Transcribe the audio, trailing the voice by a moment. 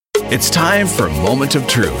It's time for Moment of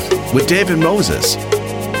Truth with David Moses.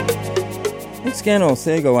 Scano,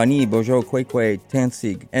 Sego, Ani, Bojo, Kwekwe,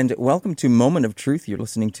 Tansig, and welcome to Moment of Truth. You're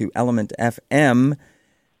listening to Element FM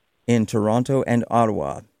in Toronto and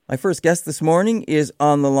Ottawa. My first guest this morning is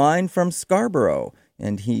on the line from Scarborough,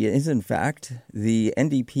 and he is, in fact, the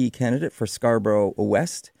NDP candidate for Scarborough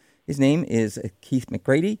West. His name is Keith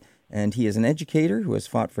McCready, and he is an educator who has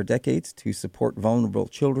fought for decades to support vulnerable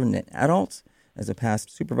children and adults. As a past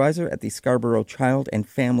supervisor at the Scarborough Child and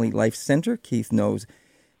Family Life Centre, Keith knows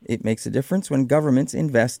it makes a difference when governments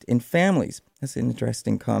invest in families. That's an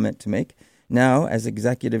interesting comment to make. Now, as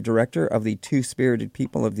executive director of the Two-Spirited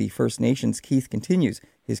People of the First Nations, Keith continues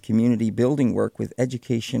his community building work with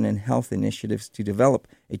education and health initiatives to develop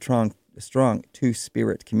a strong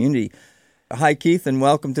Two-Spirit community. Hi, Keith, and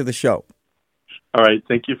welcome to the show. All right.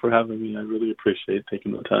 Thank you for having me. I really appreciate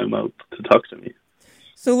taking the time out to talk to me.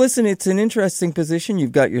 So listen, it's an interesting position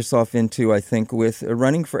you've got yourself into, I think, with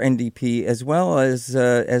running for NDP as well as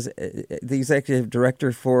the executive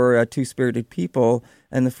director for Two-Spirited People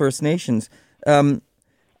and the First Nations. How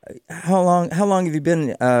long have you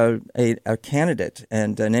been a candidate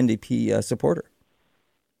and an NDP supporter?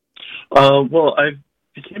 Well, I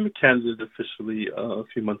became a candidate officially a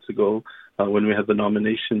few months ago when we had the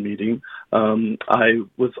nomination meeting. I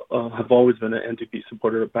have always been an NDP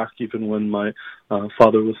supporter back even when my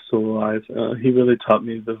father was still alive. He really taught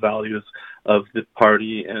me the values of the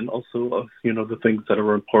party and also of, the things that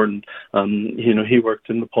are important. He worked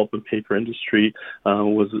in the pulp and paper industry,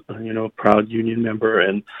 was, a proud union member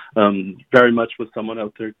and very much was someone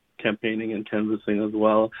out there campaigning and canvassing as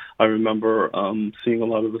well. I remember seeing a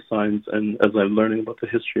lot of the signs, and as I'm learning about the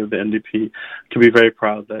history of the NDP, can be very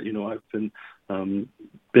proud that I've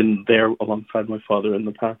been there alongside my father in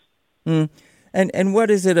the past. And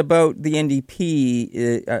what is it about the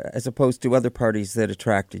NDP as opposed to other parties that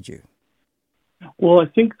attracted you? Well, I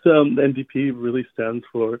think the NDP really stands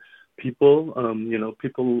for people,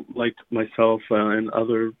 people like myself and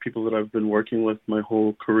other people that I've been working with my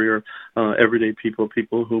whole career, everyday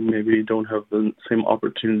people who maybe don't have the same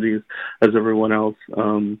opportunities as everyone else.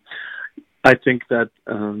 I think that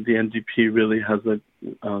the NDP really has a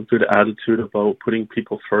good attitude about putting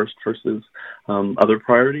people first versus other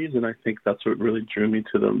priorities, and I think that's what really drew me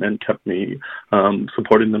to them and kept me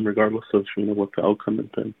supporting them regardless of what the outcome has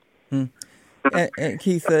been.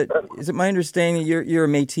 Keith, is it my understanding you're a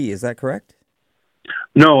Métis? Is that correct?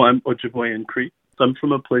 No, I'm Ojibwe and Cree. I'm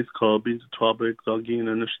from a place called Bizitwabik, Zalgin,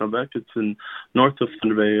 and Anishinaabe. It's in north of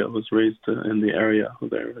Thunder Bay. I was raised in the area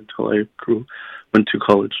there until I went to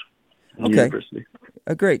college and university.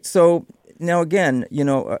 Great. So now again,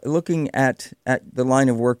 looking at the line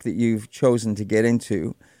of work that you've chosen to get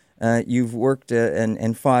into, you've worked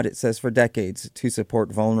and fought, it says, for decades to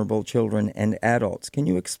support vulnerable children and adults. Can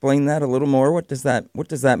you explain that a little more? What does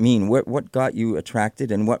that mean? What got you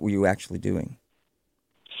attracted, and what were you actually doing?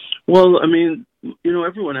 Well, I mean,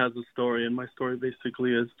 everyone has a story, and my story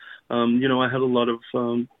basically is, I had a lot of,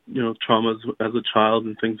 traumas as a child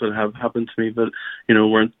and things that have happened to me that,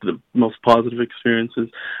 weren't the most positive experiences.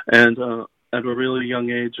 And at a really young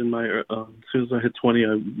age, as soon as I hit 20,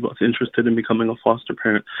 I was interested in becoming a foster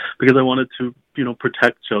parent because I wanted to,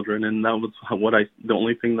 protect children, and that was the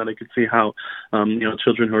only thing that I could see how,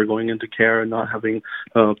 children who are going into care and not having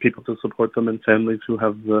people to support them and families who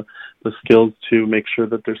have the skills to make sure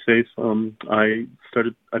that they're safe.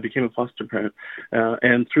 I became a foster parent,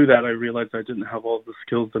 and through that, I realized I didn't have all the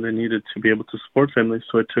skills that I needed to be able to support families.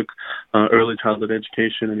 So I took early childhood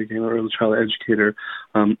education and became an early child educator,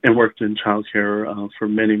 and worked in childcare for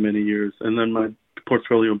many, many years. And then my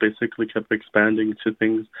portfolio basically kept expanding to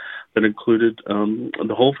things that included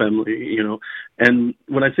the whole family, And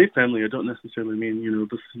when I say family, I don't necessarily mean,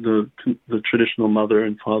 the traditional mother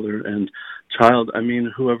and father and child. I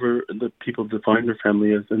mean, whoever the people define their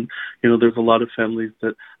family is. And, there's a lot of families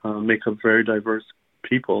that make up very diverse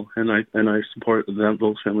people, and I support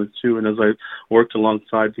those families too. And as I worked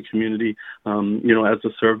alongside the community, as a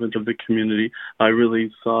servant of the community, I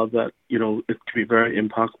really saw that it could be very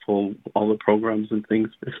impactful, all the programs and things,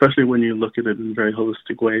 especially when you look at it in very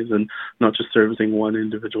holistic ways and not just servicing one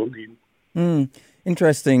individual need.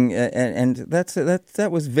 Interesting, and that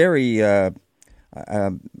was very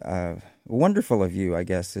wonderful of you, I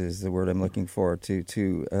guess, is the word I'm looking for,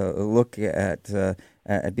 to look at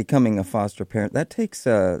becoming a foster parent. That takes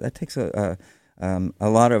a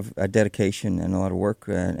lot of dedication and a lot of work,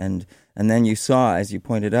 and then you saw, as you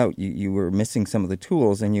pointed out, you were missing some of the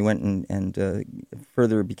tools, and you went and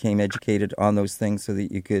further became educated on those things so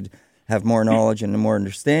that you could have more knowledge and more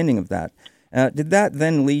understanding of that. Did that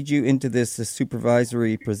then lead you into this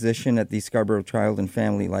supervisory position at the Scarborough Child and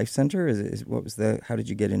Family Life Center? How did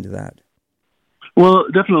you get into that? Well,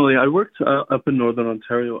 definitely. I worked up in Northern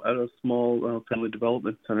Ontario at a small family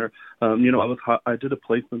development center. I did a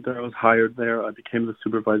placement there. I was hired there. I became the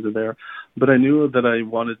supervisor there. But I knew that I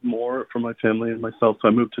wanted more for my family and myself, so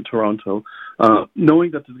I moved to Toronto,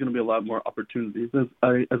 knowing that there's going to be a lot more opportunities. As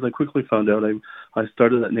I quickly found out, I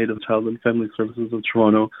started at Native Child and Family Services of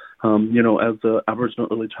Toronto, as an Aboriginal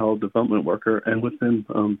early child development worker. And within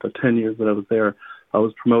the 10 years that I was there, I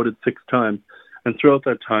was promoted 6 times. And throughout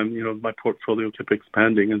that time, my portfolio kept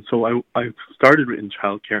expanding. And so I started in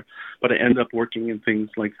childcare, but I ended up working in things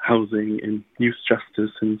like housing and youth justice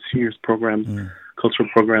and seniors programs, cultural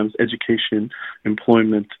programs, education,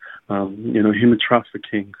 employment, human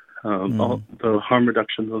trafficking, all the harm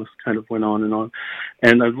reduction. Those kind of went on.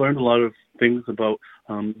 And I've learned a lot of things about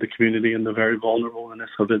the community and the very vulnerableness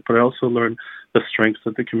of it, but I also learned the strengths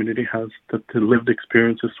that the community has, that the lived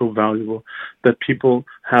experience is so valuable, that people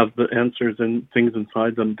have the answers and things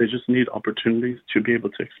inside them. They just need opportunities to be able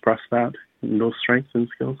to express that and those strengths and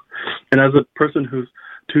skills. And as a person who's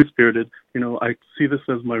two-spirited, I see this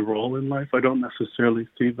as my role in life. I don't necessarily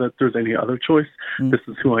see that there's any other choice. This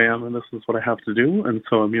is who I am, and this is what I have to do. And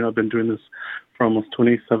so, I've been doing this for almost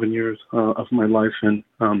 27 years of my life. And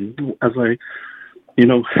as I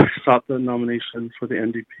sought the nomination for the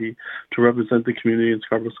NDP to represent the community in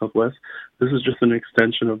Scarborough Southwest, this is just an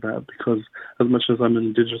extension of that, because as much as I'm an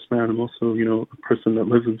Indigenous man, I'm also, a person that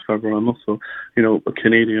lives in Scarborough. I'm also, a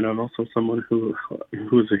Canadian. I'm also someone who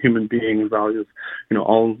is a human being and values,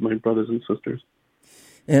 all of my brothers and sisters.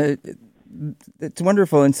 It's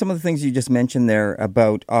wonderful. And some of the things you just mentioned there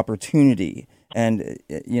about opportunity, and,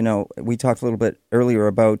 we talked a little bit earlier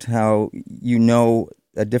about how,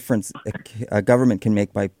 a difference a government can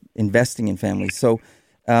make by investing in families. So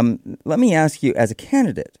let me ask you, as a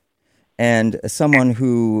candidate and someone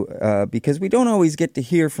who, because we don't always get to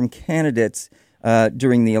hear from candidates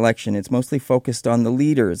during the election, it's mostly focused on the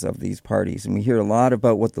leaders of these parties, and we hear a lot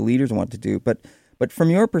about what the leaders want to do. But from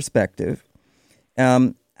your perspective,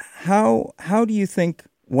 how do you think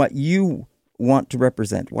what you want to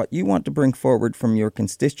represent, what you want to bring forward from your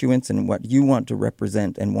constituents and what you want to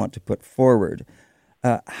represent and want to put forward,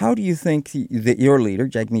 how do you think that your leader,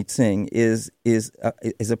 Jagmeet Singh, is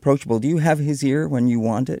approachable? Do you have his ear when you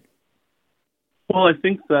want it? Well, I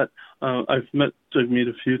think that I've met Jagmeet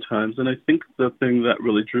a few times, and I think the thing that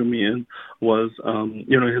really drew me in was,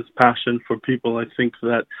 his passion for people. I think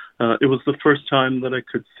that it was the first time that I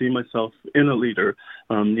could see myself in a leader.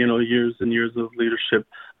 Years and years of leadership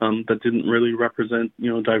that didn't really represent,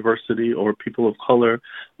 diversity or people of color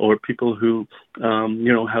or people who,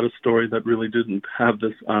 had a story that really didn't have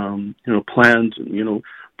this, planned,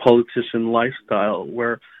 politician lifestyle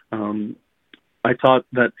where I thought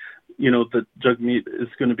that, that Jagmeet is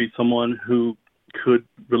going to be someone who could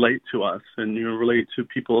relate to us and, relate to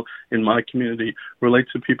people in my community, relate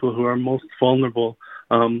to people who are most vulnerable,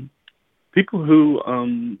 people who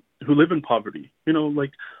live in poverty.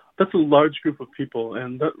 That's a large group of people,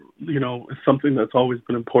 and that, is something that's always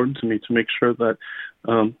been important to me, to make sure that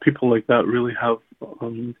people like that really have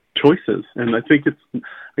choices. And I think it's,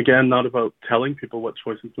 again, not about telling people what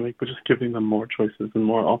choices to make, but just giving them more choices and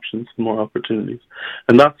more options and more opportunities.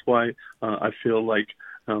 And that's why I feel like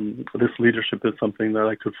this leadership is something that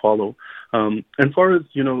I could follow. And as far as,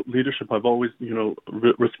 leadership, I've always,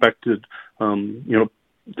 respected,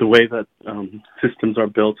 the way that systems are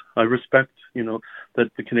built. I respect, that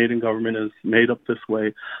the Canadian government is made up this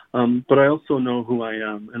way. But I also know who I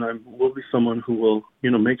am, and I will be someone who will,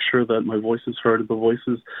 make sure that my voice is heard, the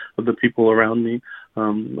voices of the people around me.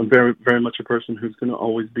 I'm very, very much a person who's going to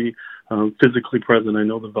always be physically present. I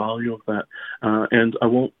know the value of that. And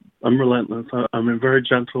I'm relentless. I'm a very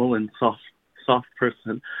gentle and soft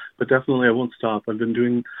person, but definitely I won't stop. I've been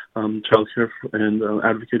doing childcare and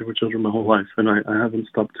advocating for children my whole life, and I haven't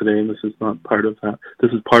stopped today, and this is not part of that.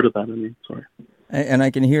 This is part of that, sorry. And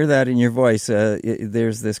I can hear that in your voice.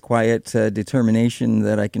 There's this quiet determination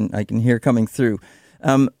that I can hear coming through.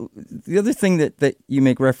 The other thing that you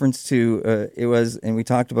make reference to, and we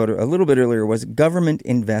talked about it a little bit earlier, was government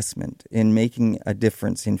investment in making a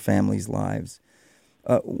difference in families' lives.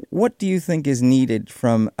 What do you think is needed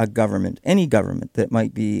from a government, any government that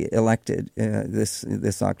might be elected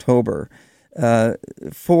this October,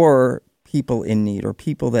 for people in need or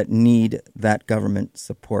people that need that government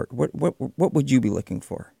support? What would you be looking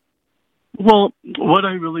for? Well, what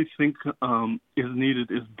I really think is needed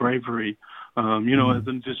is bravery. As an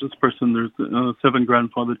Indigenous person, there's 7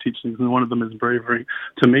 grandfather teachings, and one of them is bravery,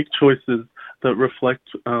 to make choices that reflect,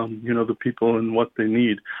 the people and what they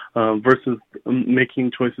need, versus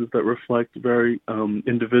making choices that reflect very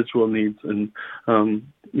individual needs and,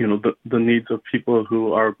 the needs of people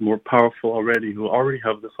who are more powerful already, who already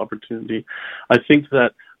have this opportunity. I think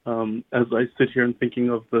that as I sit here and thinking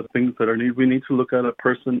of the things that are needed, we need to look at a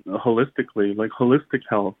person holistically, like holistic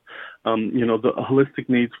health, the holistic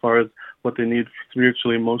needs as far as what they need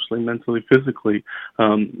spiritually, emotionally, mentally, physically,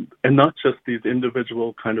 and not just these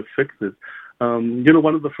individual kind of fixes.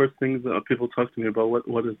 One of the first things that people talk to me about,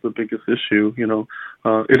 what is the biggest issue,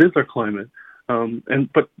 it is our climate.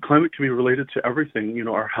 But climate can be related to everything,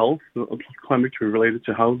 our health, climate can be related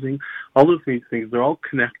to housing, all of these things, they're all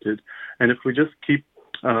connected. And if we just keep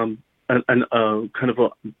kind of a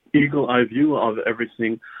eagle-eye view of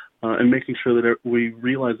everything, and making sure that we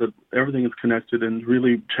realize that everything is connected, and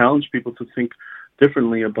really challenge people to think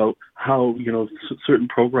differently about how, certain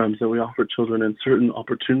programs that we offer children and certain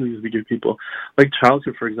opportunities we give people, like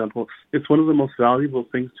childcare, for example, it's one of the most valuable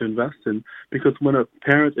things to invest in, because when a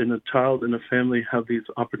parent and a child and a family have these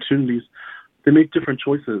opportunities, they make different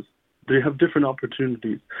choices. They have different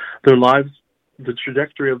opportunities. Their lives, the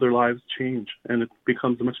trajectory of their lives change, and it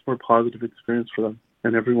becomes a much more positive experience for them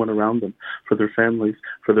and everyone around them, for their families,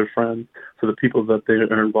 for their friends, for the people that they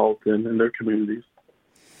are involved in their communities.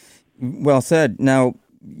 Well said. Now,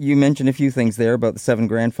 you mentioned a few things there about the 7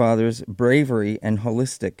 grandfathers, bravery, and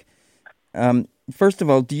holistic. First of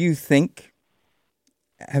all,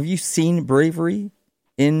 have you seen bravery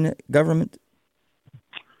in government?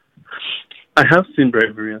 I have seen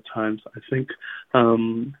bravery at times. I think,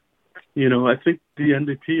 I think the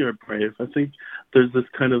NDP are brave. I think there's this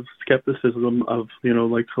kind of skepticism of, they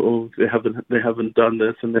haven't done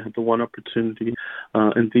this and they have the one opportunity,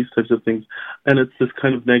 and these types of things. And it's this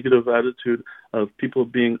kind of negative attitude of people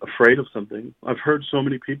being afraid of something. I've heard so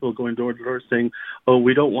many people going door to door saying, oh,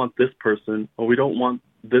 we don't want this person, or we don't want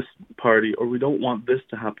this party, or we don't want this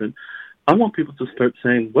to happen. I want people to start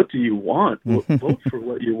saying, what do you want? Vote for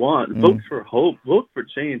what you want. Vote for hope. Vote for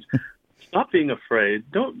change. Stop being afraid.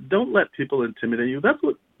 Don't let people intimidate you. That's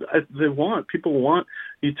what they want. People want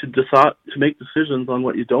you to decide, to make decisions on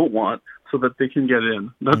what you don't want, so that they can get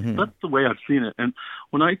in. That's the way I've seen it. And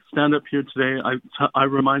when I stand up here today, I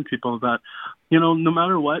remind people that, no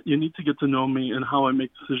matter what, you need to get to know me and how I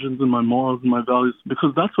make decisions and my morals and my values,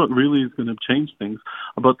 because that's what really is going to change things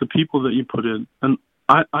about the people that you put in. And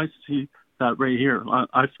I see that right here.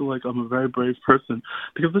 I feel like I'm a very brave person,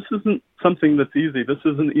 because this isn't something that's easy. This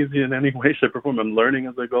isn't easy in any way, shape, or form. I'm learning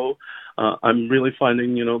as I go. I'm really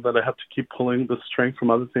finding, that I have to keep pulling the strength from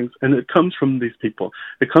other things. And it comes from these people.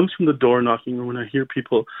 It comes from the door knocking, or when I hear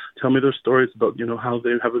people tell me their stories about, how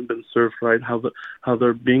they haven't been served right, how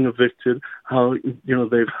they're being evicted, how,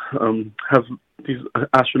 they've have these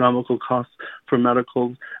astronomical costs for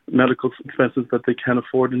medical expenses that they can't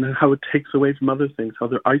afford, and then how it takes away from other things, how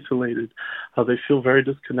they're isolated, how they feel very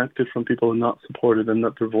disconnected from people and not supported, and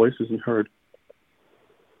that their voice isn't heard.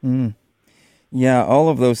 Yeah, all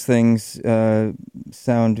of those things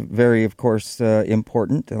sound very, of course,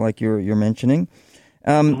 important, like you're mentioning.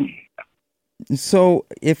 So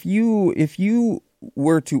if you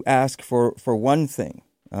were to ask for one thing,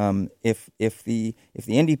 if the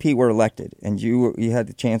NDP were elected and you had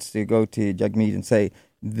the chance to go to Jagmeet and say,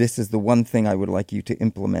 this is the one thing I would like you to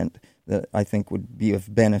implement that I think would be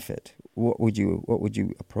of benefit, what would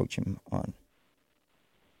you approach him on?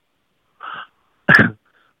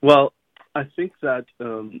 Well, I think that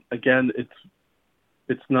again,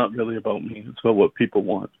 it's not really about me. It's about what people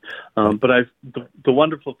want. But the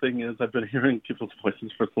wonderful thing is I've been hearing people's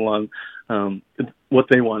voices for so long. What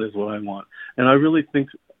they want is what I want. And I really think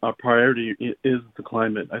our priority is the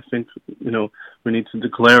climate. I think, we need to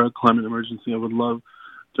declare a climate emergency. I would love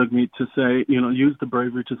Jagmeet to say, use the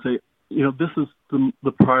bravery to say, this is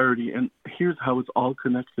the priority, and here's how it's all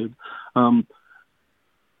connected.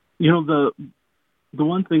 The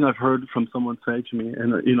one thing I've heard from someone say to me,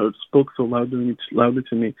 and it spoke so loudly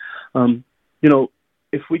to me,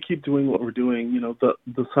 if we keep doing what we're doing,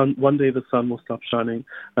 the sun, one day the sun will stop shining,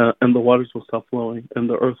 and the waters will stop flowing, and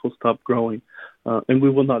the earth will stop growing, and we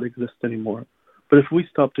will not exist anymore. But if we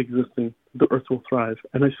stopped existing, the earth will thrive.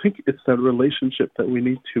 And I think it's that relationship that we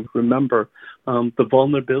need to remember, the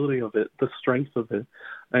vulnerability of it, the strength of it,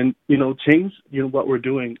 and change what we're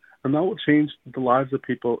doing, and that will change the lives of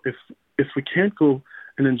people. If we can't go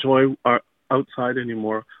and enjoy our outside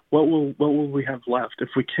anymore, what will we have left? If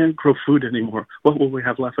we can't grow food anymore, what will we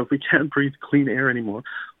have left? If we can't breathe clean air anymore,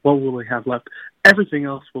 what will we have left? Everything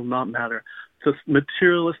else will not matter. Just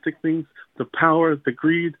materialistic things, the power, the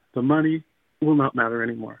greed, the money will not matter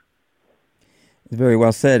anymore. Very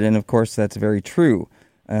well said, and of course that's very true.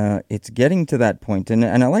 it's getting to that point. And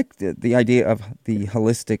I like the idea of the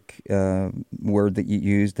holistic word that you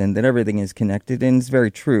used, and that everything is connected, and it's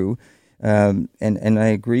very true. And I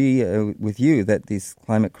agree with you that this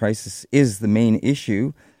climate crisis is the main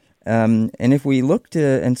issue. And if we looked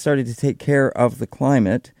and started to take care of the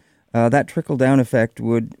climate, that trickle-down effect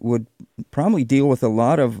would probably deal with a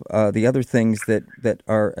lot of the other things that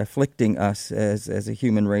are afflicting us as a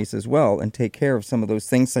human race as well, and take care of some of those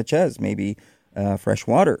things, such as maybe fresh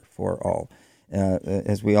water for all.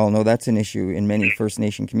 As we all know, that's an issue in many First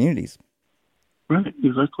Nation communities. Right,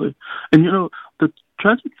 exactly. And, the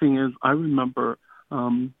tragic thing is, I remember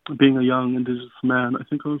being a young Indigenous man. I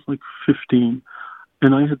think I was like 15,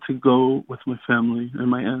 and I had to go with my family and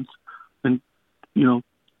my aunts and,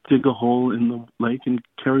 dig a hole in the lake and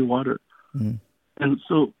carry water. Mm. And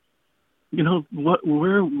so, what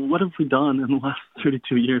have we done in the last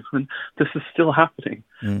 32 years when this is still happening?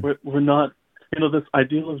 Mm. We're not, this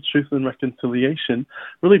ideal of truth and reconciliation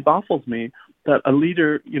really baffles me, that a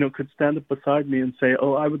leader, could stand up beside me and say,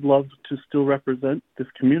 oh, I would love to still represent this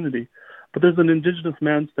community. But there's an Indigenous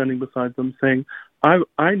man standing beside them saying,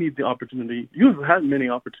 I need the opportunity. You've had many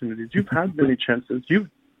opportunities. You've had many chances. You've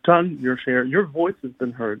done your share. Your voice has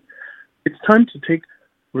been heard. It's time to take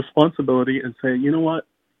responsibility and say, you know what?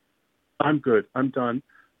 I'm good. I'm done.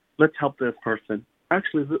 Let's help this person.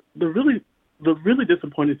 Actually, the really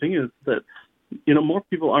disappointing thing is that, more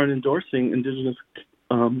people aren't endorsing Indigenous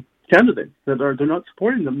candidates, they're not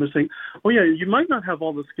supporting them. They're saying, oh yeah, you might not have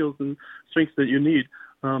all the skills and strengths that you need,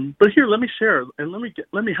 but here, let me share and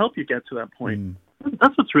let me help you get to that point. Mm.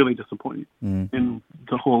 That's what's really disappointing in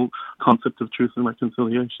the whole concept of truth and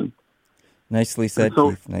reconciliation. Nicely said,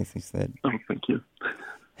 Keith. Nicely said. Oh, thank you.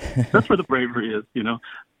 That's where the bravery is,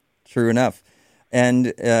 True enough.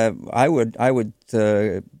 And I would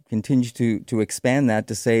continue to expand that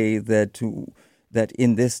to say that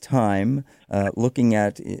in this time, looking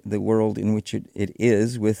at the world in which it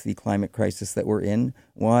is with the climate crisis that we're in,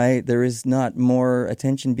 why there is not more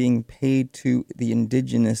attention being paid to the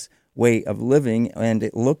Indigenous way of living, and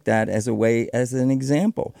it looked at as an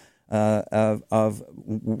example of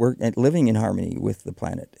work and living in harmony with the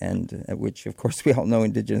planet, and which, of course, we all know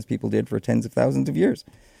Indigenous people did for tens of thousands of years.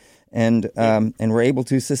 And we're able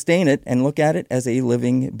to sustain it and look at it as a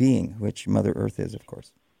living being, which Mother Earth is, of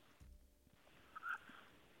course.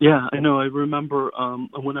 Yeah, I know. I remember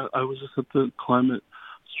when I was just at the climate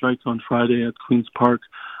strike on Friday at Queen's Park,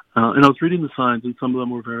 and I was reading the signs, and some of them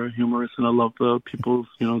were very humorous, and I love the people's,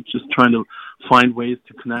 just trying to find ways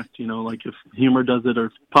to connect, like if humor does it, or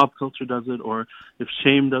if pop culture does it, or if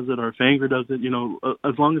shame does it, or if anger does it,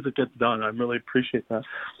 as long as it gets done, I really appreciate that.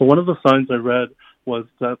 But one of the signs I read was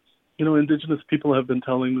that, Indigenous people have been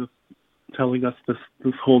telling us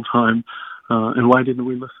this whole time, and why didn't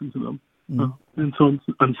we listen to them? And so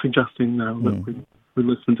I'm suggesting now that we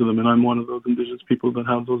listen to them, and I'm one of those Indigenous people that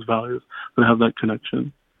have those values, that have that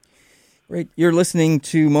connection. Great. You're listening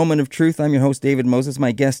to Moment of Truth. I'm your host, David Moses.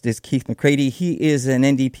 My guest is Keith McCready. He is an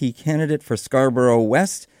NDP candidate for Scarborough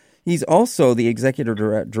West. He's also the executive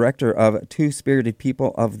director of Two Spirited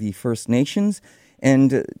People of the First Nations.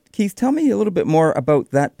 And Keith, tell me a little bit more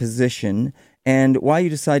about that position and why you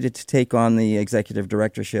decided to take on the executive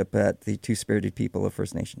directorship at the Two Spirited People of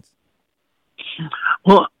First Nations.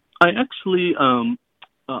 Well, I actually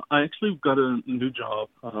got a new job.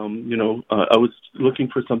 I was looking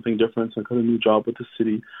for something different, so I got a new job with the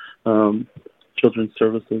city, Children's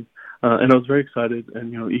Services, and I was very excited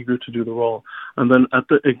and eager to do the role. And then at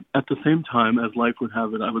the same time, as life would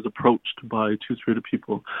have it, I was approached by Two Spirited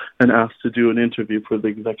People and asked to do an interview for the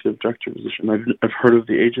executive director position. I've heard of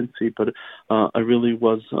the agency, but I really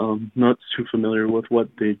was not too familiar with what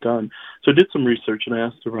they'd done. So I did some research and I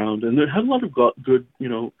asked around, and they had a lot of good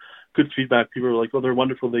feedback. People were like, oh, they're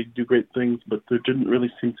wonderful, they do great things, but there didn't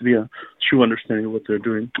really seem to be a true understanding of what they're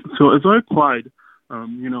doing. So as I applied,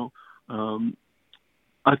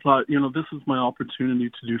 I thought, this is my opportunity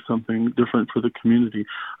to do something different for the community.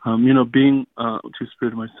 Being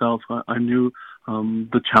Two-Spirited myself, I knew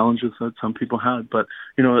the challenges that some people had, but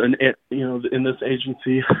in this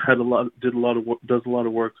agency does a lot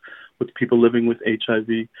of work with people living with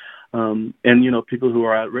HIV, and people who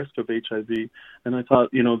are at risk of HIV. And I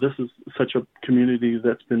thought, this is such a community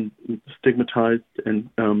that's been stigmatized and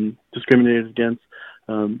discriminated against.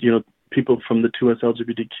 People from the 2S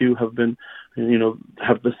LGBTQ have been,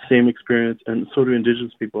 have the same experience, and so do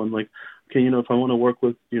Indigenous people. I'm like, okay, if I want to work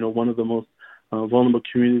with, one of the most vulnerable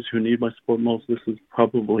communities who need my support most, this is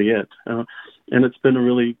probably it. And it's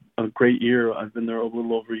been a great year. I've been there a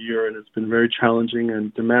little over a year, and it's been very challenging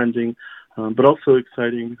and demanding. but also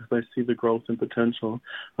exciting because I see the growth and potential.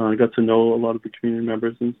 I got to know a lot of the community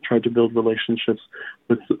members and tried to build relationships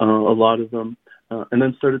with a lot of them. And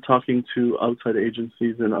then started talking to outside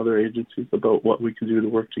agencies and other agencies about what we could do to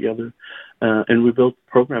work together. And we built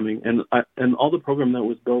programming. And all the program that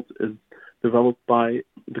was built is developed by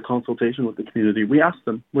the consultation with the community. We asked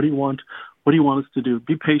them, what do you want? What do you want us to do?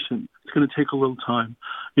 Be patient. It's going to take a little time,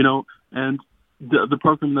 and the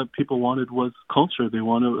program that people wanted was culture. They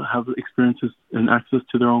want to have experiences and access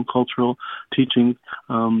to their own cultural teachings,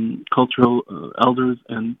 cultural elders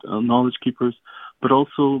and knowledge keepers, but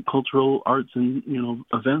also cultural arts and,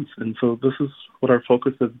 events. And so this is what our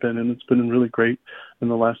focus has been, and it's been really great. In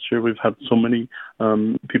the last year, we've had so many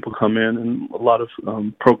people come in and a lot of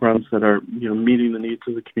programs that are, meeting the needs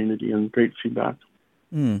of the community and great feedback.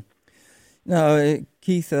 Mm. Now,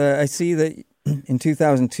 Keith, I see that in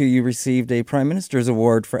 2002, you received a Prime Minister's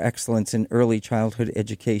Award for Excellence in Early Childhood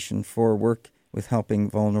Education for work with helping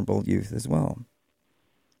vulnerable youth as well.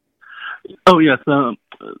 Oh, yes.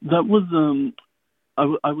 That was...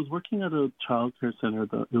 I was working at a child care center.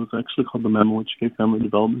 It was actually called the Memo HK Family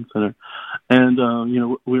Development Center. And,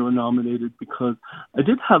 we were nominated because I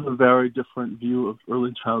did have a very different view of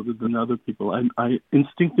early childhood than other people. I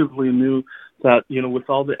instinctively knew that, with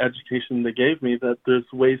all the education they gave me, that there's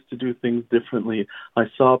ways to do things differently. I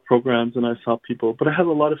saw programs and I saw people, but I have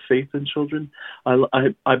a lot of faith in children.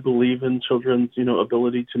 I believe in children's,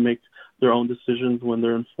 ability to make their own decisions when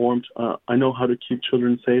they're informed. I know how to keep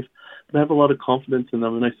children safe. And I have a lot of confidence in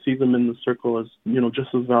them, and I see them in the circle as, just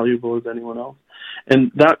as valuable as anyone else.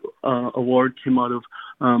 And that award came out of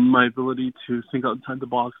my ability to think outside the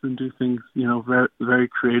box and do things, very, very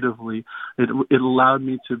creatively. It allowed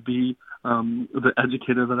me to be the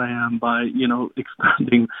educator that I am by,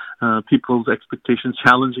 expanding people's expectations,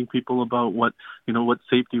 challenging people about what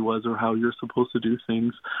safety was or how you're supposed to do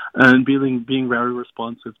things, and being very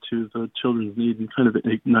responsive to the children's need and kind of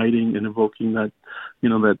igniting and evoking that,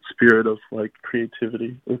 that spirit of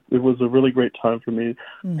creativity. It was a really great time for me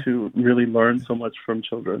to really learn so much from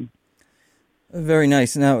children. Very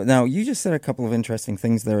nice. Now, you just said a couple of interesting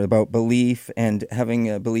things there about belief and having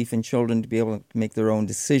a belief in children to be able to make their own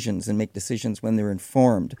decisions and make decisions when they're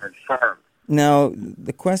informed. Now,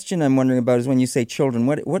 the question I'm wondering about is when you say children,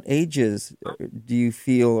 what ages do you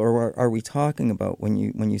feel or are we talking about when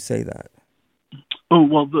you say that? Oh,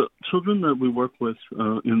 well, the children that we work with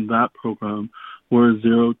in that program were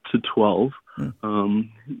 0 to 12.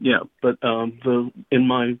 But in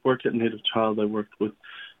my work at Native Child, I worked with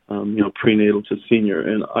prenatal to senior,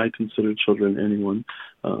 and I consider children anyone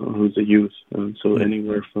who's a youth, so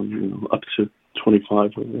anywhere from up to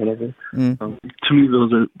 25 or whatever. To me,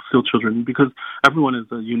 those are still children because everyone is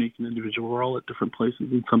a unique and individual. We're all at different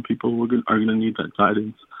places, and some people are going to need that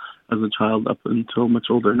guidance as a child up until much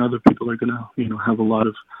older, and other people are going to have a lot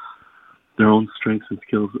of their own strengths and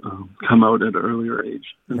skills come out at an earlier age.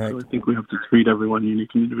 And right. So I think we have to treat everyone unique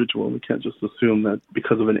and individual. We can't just assume that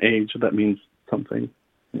because of an age that means something.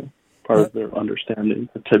 Part of their understanding,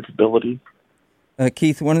 the capability.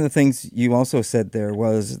 Keith, one of the things you also said there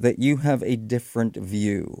was that you have a different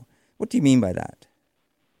view. What do you mean by that?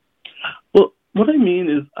 Well, what I mean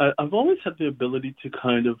is I've always had the ability to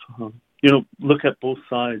kind of, look at both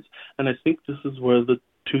sides. And I think this is where the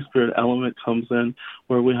two-spirit element comes in,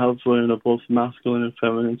 where we have both masculine and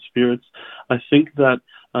feminine spirits. I think that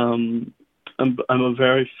I'm a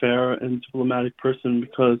very fair and diplomatic person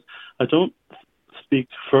because I don't speak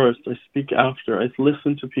first, I speak after. I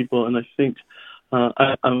listen to people, and I think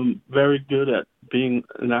I'm very good at being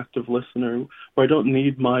an active listener where I don't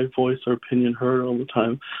need my voice or opinion heard all the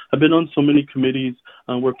time. I've been on so many committees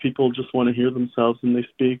where people just want to hear themselves, and they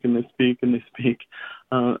speak and they speak and they speak.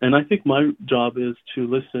 And I think my job is to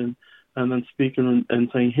listen and then speak and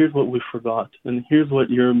saying, here's what we forgot, and here's what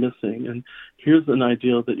you're missing, and here's an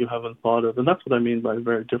ideal that you haven't thought of. And that's what I mean by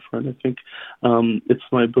very different. I think it's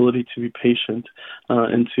my ability to be patient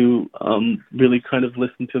and to really kind of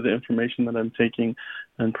listen to the information that I'm taking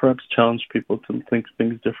and perhaps challenge people to think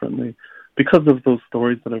things differently because of those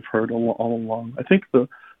stories that I've heard all along. I think the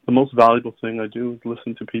most valuable thing I do is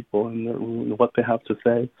listen to people and what they have to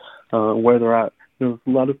say, where they're at. There's a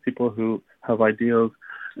lot of people who have ideas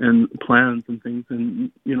and plans and things. And,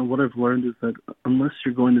 what I've learned is that unless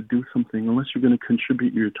you're going to do something, unless you're going to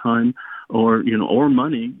contribute your time or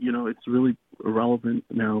money, it's really irrelevant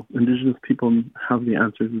now. Indigenous people have the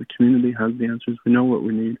answers. The community has the answers. We know what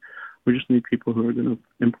we need. We just need people who are going to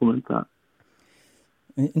implement that.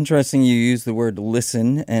 Interesting you use the word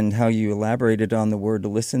listen and how you elaborated on the word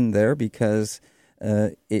listen there because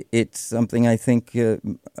it's something I think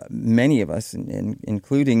many of us,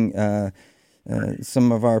 including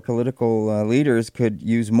some of our political leaders could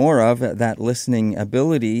use more of, that listening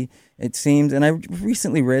ability, it seemed. And I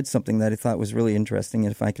recently read something that I thought was really interesting,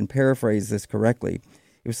 and if I can paraphrase this correctly,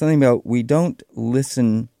 it was something about we don't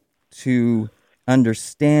listen to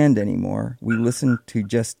understand anymore. We listen to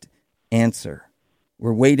just answer.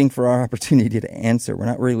 We're waiting for our opportunity to answer. We're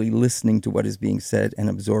not really listening to what is being said and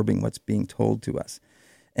absorbing what's being told to us.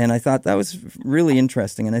 And I thought that was really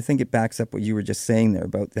interesting, and I think it backs up what you were just saying there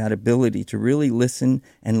about that ability to really listen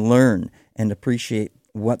and learn and appreciate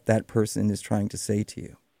what that person is trying to say to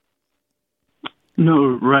you.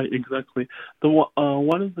 No, right, exactly.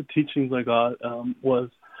 One of the teachings I got was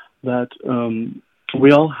that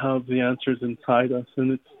we all have the answers inside us,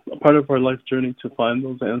 and it's a part of our life journey to find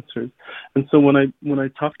those answers. And so when I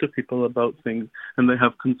talk to people about things and they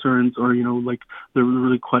have concerns, or like they're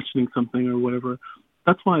really questioning something or whatever,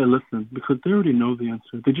 that's why I listen, because they already know the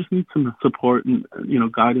answer. They just need some support and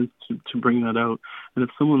guidance to bring that out. And if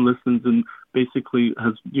someone listens and basically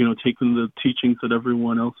has taken the teachings that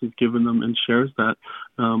everyone else has given them and shares that,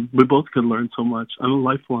 we both can learn so much. I'm a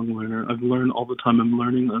lifelong learner. I've learned all the time. I'm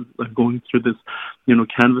learning. I'm going through this,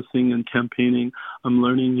 canvassing and campaigning. I'm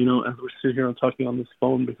learning, as we're sitting here and talking on this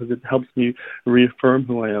phone, because it helps me reaffirm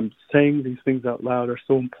who I am. Saying these things out loud are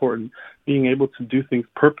so important. Being able to do things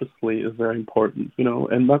purposely is very important,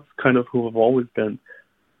 and that's kind of who I've always been.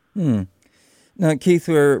 Now, Keith,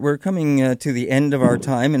 we're coming to the end of our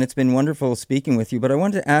time, and it's been wonderful speaking with you. But I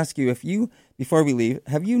wanted to ask you, before we leave,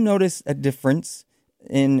 have you noticed a difference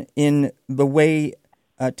in the way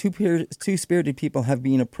two-spirited people have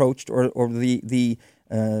been approached, or the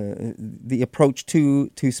approach to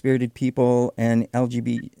two-spirited people and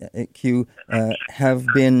LGBTQ have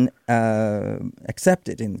been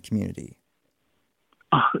accepted in the community?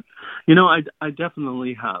 I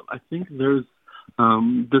definitely have. I think there's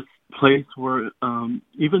this place where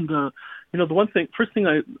even the first thing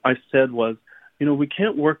I said was, we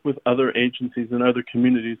can't work with other agencies and other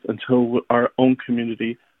communities until our own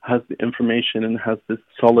community has the information and has this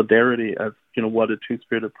solidarity as what a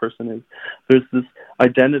two-spirited person is. There's this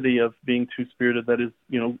identity of being two-spirited that is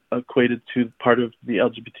equated to part of the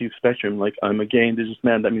LGBT spectrum. Like, I'm a gay indigenous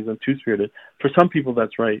man, that means I'm two-spirited. For some people,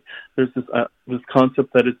 that's right. There's this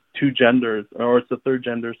concept that it's two genders, or it's a third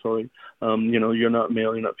gender. Sorry, you're not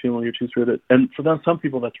male, you're not female, you're two-spirited. And for some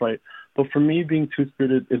people, that's right. But for me, being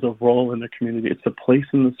two-spirited is a role in the community. It's a place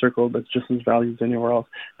in the circle that's just as valued as anywhere else.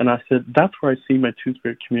 And I said, that's where I see my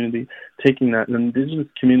two-spirit community taking that. And the Indigenous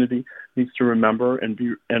community needs to remember and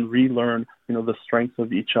relearn, the strengths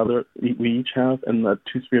of each other we each have, and that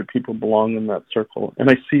two-spirit people belong in that circle. And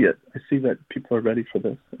I see it. I see that people are ready for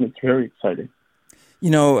this, and it's very exciting.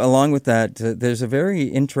 Along with that, there's a very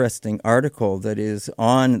interesting article that is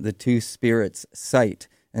on the Two Spirits site.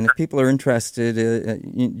 And if people are interested, do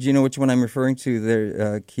you know which one I'm referring to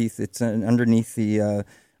there, Keith? It's underneath the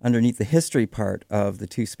history part of the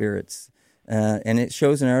Two Spirits. And it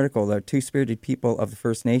shows an article, the Two-Spirited People of the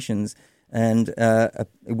First Nations. And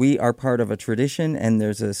we are part of a tradition, and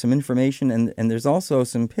there's some information, and there's also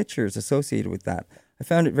some pictures associated with that. I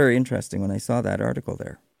found it very interesting when I saw that article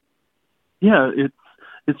there. Yeah,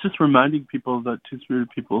 it's just reminding people that two-spirited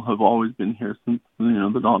people have always been here since,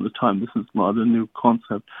 the dawn of time. This is not a new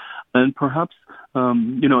concept. And perhaps,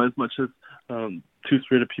 as much as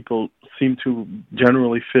two-spirited people seem to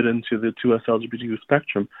generally fit into the 2S LGBTQ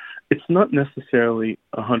spectrum, it's not necessarily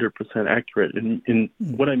 100% accurate. In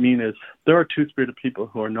what I mean is, there are two-spirited people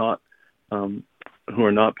who are not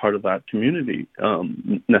part of that community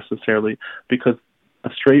necessarily, because a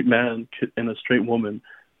straight man and a straight woman,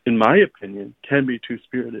 in my opinion, can be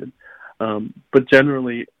two-spirited. But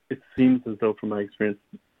generally, it seems as though, from my experience,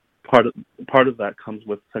 part of that comes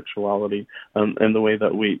with sexuality and the way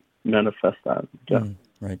that we manifest that. Yeah.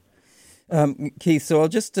 Right. Keith, so I'll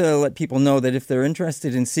just let people know that if they're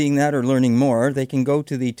interested in seeing that or learning more, they can go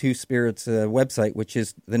to the Two Spirits website, which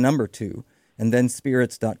is the number 2, and then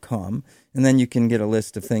spirits.com. And then you can get a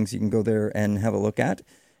list of things you can go there and have a look at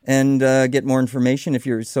and get more information if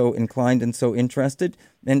you're so inclined and so interested.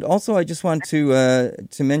 And also, I just want to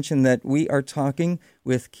mention that we are talking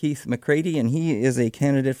with Keith McCready, and he is a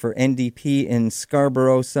candidate for NDP in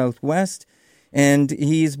Scarborough Southwest. And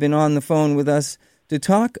he's been on the phone with us to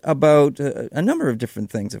talk about a number of different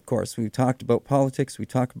things, of course. We've talked about politics. We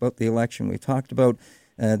talked about the election. We talked about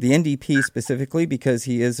the NDP specifically, because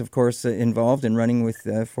he is, of course, involved in running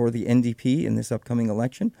for the NDP in this upcoming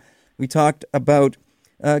election. We talked about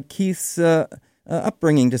Keith's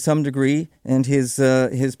upbringing to some degree, and his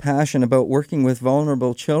passion about working with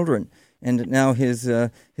vulnerable children, and now his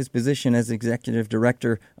position as executive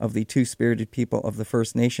director of the Two-Spirited People of the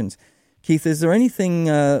First Nations. Keith, is there anything,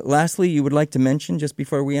 lastly, you would like to mention just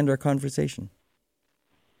before we end our conversation?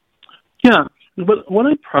 Yeah, but what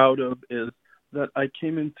I'm proud of is that I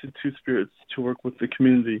came into Two Spirits to work with the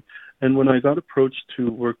community, and when I got approached to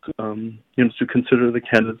work, to consider the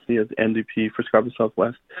candidacy as NDP for Scarborough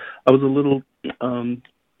Southwest, I was a little,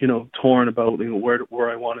 torn about where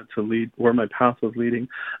I wanted to lead, where my path was leading,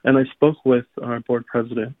 and I spoke with our board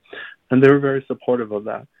president, and they were very supportive of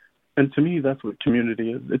that. And to me, that's what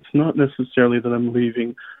community is. It's not necessarily that I'm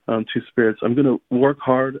leaving Two Spirits. I'm going to work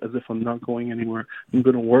hard as if I'm not going anywhere. I'm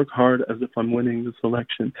going to work hard as if I'm winning this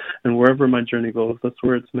election. And wherever my journey goes, that's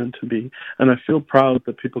where it's meant to be. And I feel proud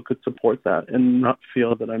that people could support that and not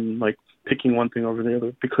feel that I'm like picking one thing over the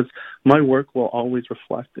other, because my work will always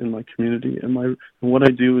reflect in my community, and what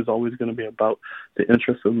I do is always going to be about the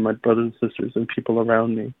interests of my brothers and sisters and people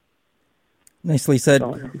around me. Nicely said.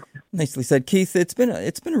 Nicely said, Keith. It's been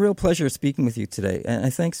a real pleasure speaking with you today, and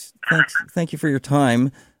I thank you for your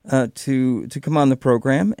time to come on the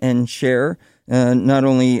program and share not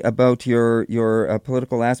only about your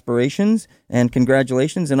political aspirations, and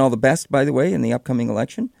congratulations and all the best, by the way, in the upcoming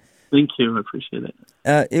election. Thank you. I appreciate it.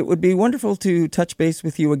 It would be wonderful to touch base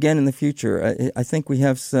with you again in the future. I think we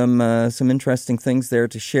have some interesting things there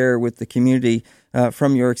to share with the community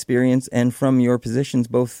from your experience and from your positions,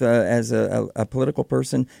 both as a political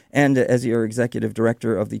person and as your executive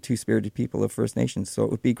director of the Two-Spirited People of First Nations. So it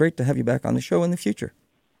would be great to have you back on the show in the future.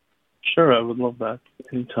 Sure, I would love that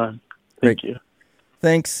anytime. Thank you.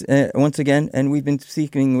 Thanks once again. And we've been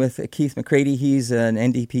speaking with Keith McCready. He's an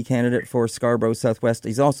NDP candidate for Scarborough Southwest.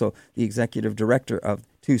 He's also the executive director of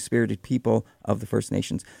Two-Spirited People of the First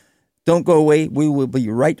Nations. Don't go away. We will be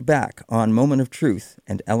right back on Moment of Truth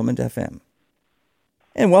and Element FM.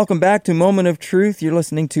 And welcome back to Moment of Truth. You're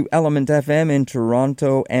listening to Element FM in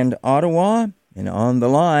Toronto and Ottawa. And on the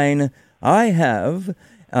line, I have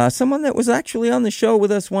someone that was actually on the show with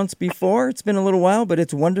us once before. It's been a little while, but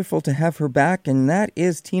it's wonderful to have her back, and that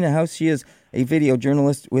is Tina House. She is a video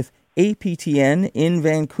journalist with APTN in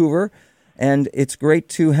Vancouver, and it's great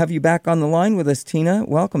to have you back on the line with us, Tina.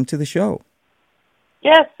 Welcome to the show.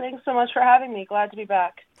 Yes, thanks so much for having me. Glad to be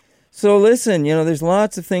back. So listen, there's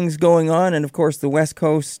lots of things going on, and of course the West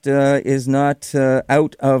Coast is not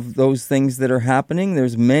out of those things that are happening.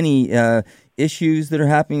 There's many issues that are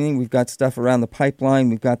happening. We've got stuff around the pipeline.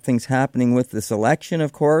 We've got things happening with this election,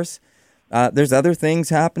 of course. There's other things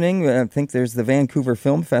happening. I think there's the Vancouver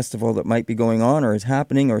Film Festival that might be going on or is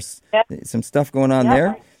happening, or some stuff going on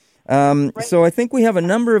there. Right. So I think we have a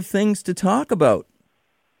number of things to talk about.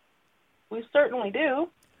 We certainly do.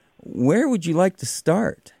 Where would you like to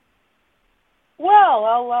start? Well,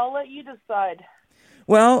 I'll let you decide.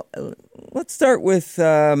 Well, let's start with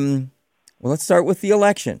the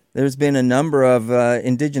election. There's been a number of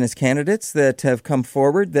Indigenous candidates that have come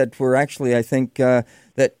forward that were actually, I think,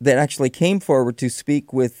 that actually came forward to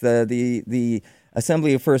speak with the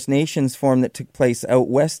Assembly of First Nations forum that took place out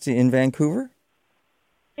west in Vancouver.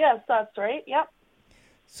 Yes, that's right. Yep.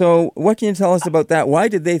 So what can you tell us about that? Why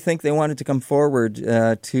did they think they wanted to come forward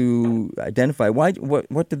to identify? What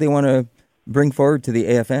did they want to bring forward to the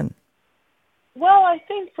AFN? Well, I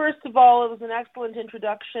think, first of all, it was an excellent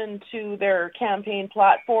introduction to their campaign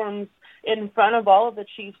platforms in front of all of the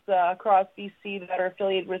chiefs across BC that are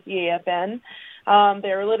affiliated with the AFN.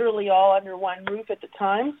 They were literally all under one roof at the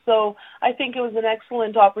time. So I think it was an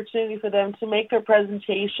excellent opportunity for them to make their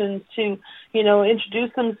presentations, to,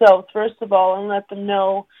 introduce themselves, first of all, and let them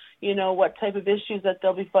know, what type of issues that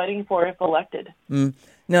they'll be fighting for if elected.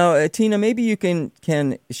 Now, Tina, maybe you can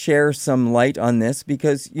share some light on this,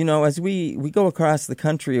 because, as we go across the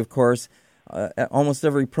country, of course, almost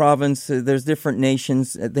every province, there's different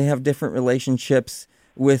nations. They have different relationships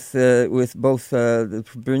with both the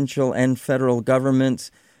provincial and federal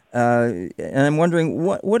governments. And I'm wondering,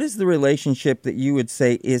 what is the relationship that you would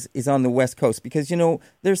say is on the West Coast? Because,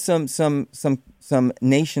 there's some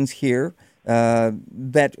nations here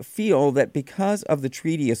that feel that because of the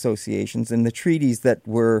treaty associations and the treaties that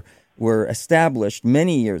were established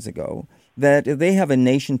many years ago, that they have a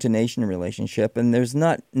nation-to-nation relationship, and it's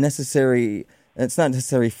not necessary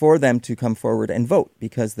for them to come forward and vote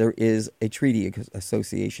because there is a treaty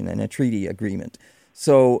association and a treaty agreement.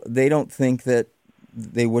 So they don't think that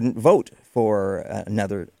they wouldn't vote for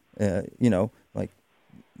another,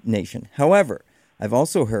 nation. However, I've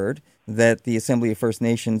also heard that the Assembly of First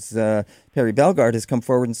Nations, Perry Bellegarde, has come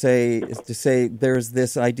forward and say there's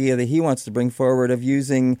this idea that he wants to bring forward of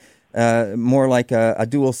using more like a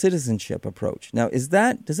dual citizenship approach. Now, does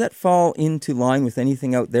that fall into line with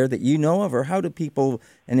anything out there that you know of, or how do people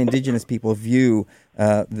and Indigenous people view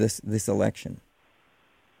this election?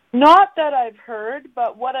 Not that I've heard,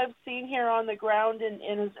 but what I've seen here on the ground,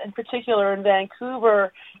 in particular in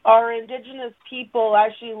Vancouver, are Indigenous people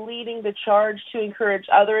actually leading the charge to encourage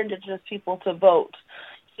other Indigenous people to vote.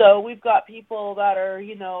 So we've got people that are,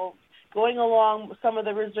 going along with some of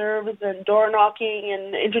the reserves and door knocking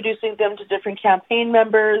and introducing them to different campaign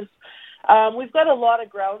members. We've got a lot of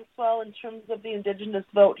groundswell in terms of the Indigenous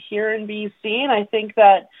vote here in BC, and I think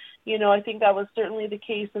that was certainly the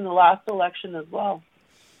case in the last election as well.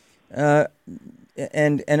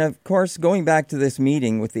 And of course, going back to this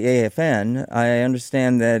meeting with the AFN, I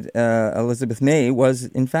understand that Elizabeth May was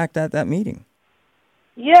in fact at that meeting.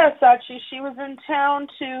 Yes, actually, she was in town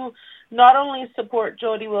to not only support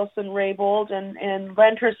Jody Wilson-Raybould and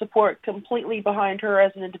lend her support completely behind her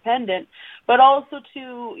as an independent, but also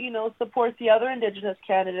to, support the other Indigenous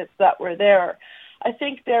candidates that were there. I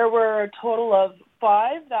think there were a total of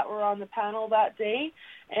 5 that were on the panel that day.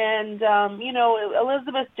 And,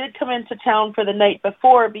 Elizabeth did come into town for the night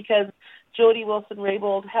before because Jody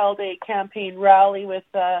Wilson-Raybould held a campaign rally with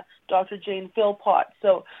Dr. Jane Philpott.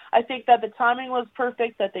 So I think that the timing was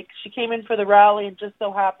perfect, that she came in for the rally and just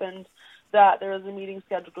so happened that there was a meeting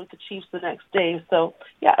scheduled with the Chiefs the next day. So,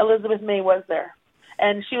 yeah, Elizabeth May was there.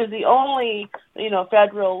 And she was the only,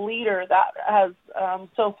 federal leader that has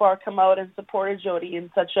so far come out and supported Jody in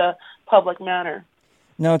such a public manner.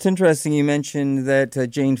 Now, it's interesting you mentioned that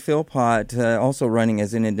Jane Philpott, also running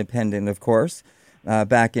as an independent, of course,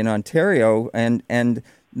 back in Ontario, and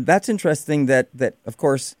that's interesting that of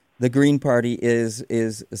course, the Green Party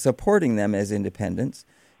is supporting them as independents.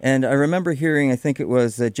 And I remember hearing, I think it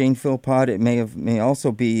was Jane Philpott, it may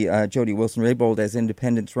also be Jody Wilson-Raybould as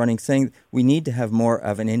independents running, saying we need to have more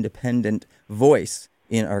of an independent voice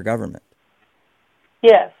in our government.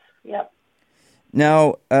 Yes, yep.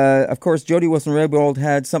 Now, of course, Jody Wilson-Raybould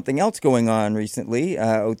had something else going on recently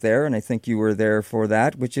out there, and I think you were there for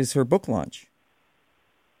that, which is her book launch.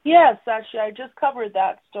 Yes, actually, I just covered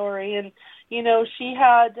that story. And, she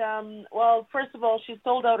had, first of all, she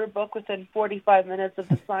sold out her book within 45 minutes of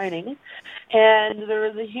the signing. And there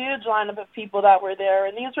was a huge lineup of people that were there.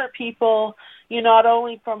 And these were people, not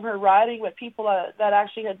only from her riding, but people that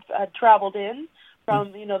actually had traveled in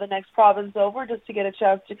from, the next province over just to get a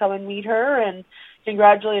chance to come and meet her and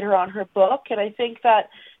congratulate her on her book. And I think that,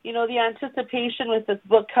 the anticipation with this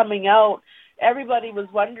book coming out, everybody was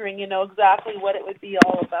wondering, exactly what it would be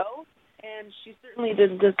all about. And she certainly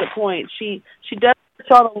didn't disappoint. She does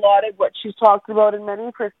touch on a lot of what she's talked about in many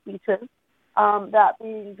of her speeches, that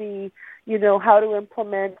being the, how to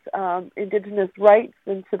implement Indigenous rights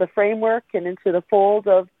into the framework and into the fold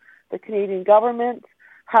of the Canadian government,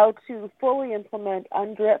 how to fully implement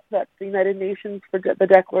UNDRIP, that's the United Nations for the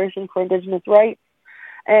Declaration for Indigenous Rights,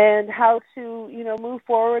 and how to, move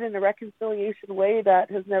forward in a reconciliation way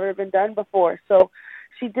that has never been done before. So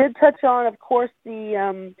she did touch on, of course,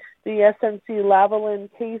 the SNC Lavalin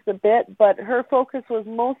case a bit, but her focus was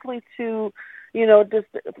mostly to, just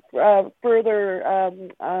further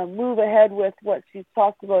move ahead with what she's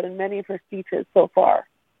talked about in many of her speeches so far.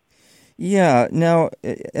 Yeah. Now,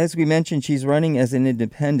 as we mentioned, she's running as an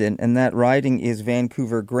independent, and that riding is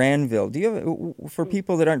Vancouver-Granville. Do you have, for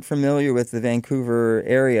people that aren't familiar with the Vancouver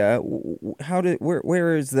area,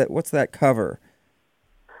 where is that? What's that cover?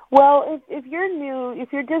 Well, if you're new,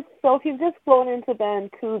 if you've just flown into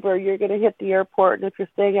Vancouver, you're going to hit the airport, and if you're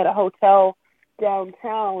staying at a hotel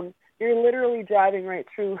downtown, you're literally driving right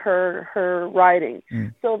through her riding.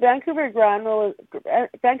 So Vancouver-Granville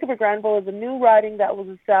is a new riding that was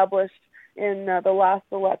established in the last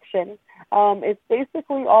election. It's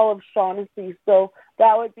basically all of Shaughnessy, so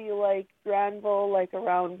that would be like Granville, like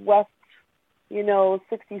around West,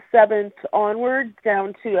 67th onward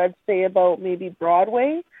down to, I'd say, about maybe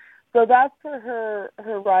Broadway. So that's where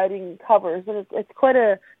her riding covers, and it's quite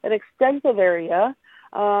an extensive area.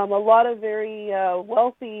 A lot of very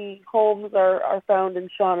wealthy homes are found in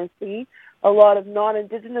Shaughnessy. A lot of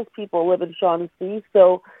non-Indigenous people live in Shaughnessy.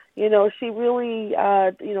 So, she really,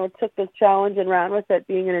 took this challenge and ran with it,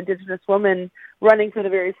 being an Indigenous woman running for the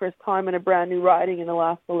very first time in a brand new riding in the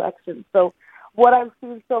last election. So what I've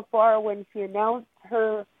seen so far when she announced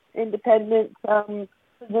her independent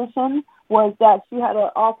position was that she had an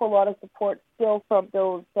awful lot of support still from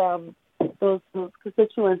those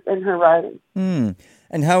constituents in her riding.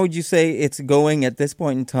 And how would you say it's going at this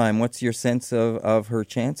point in time? What's your sense of her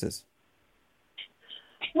chances?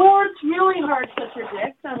 Well, it's really hard to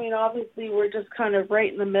predict. I mean, obviously, we're just kind of right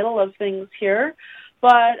in the middle of things here.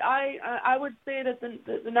 But I would say that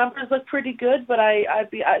the numbers look pretty good, but I'd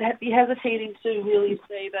be hesitating to really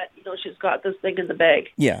say that she's got this thing in the bag.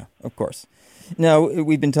 Yeah, of course. Now,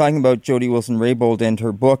 we've been talking about Jody Wilson-Raybould and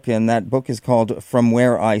her book, and that book is called From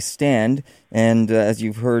Where I Stand. And as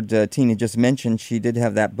you've heard Tina just mention, she did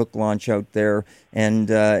have that book launch out there, and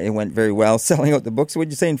it went very well, selling out the books. What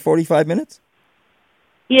did you say, in 45 minutes?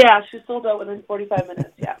 Yeah, she sold out within 45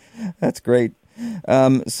 minutes, yeah. That's great.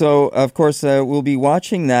 So, of course, we'll be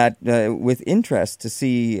watching that with interest to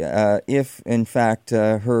see if, in fact,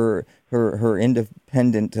 her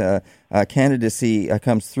independent candidacy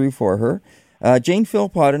comes through for her. Jane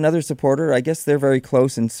Philpott, another supporter, I guess they're very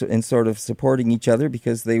close in sort of supporting each other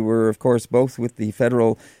because they were, of course, both with the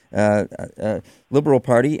federal Liberal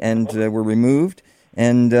Party and were removed,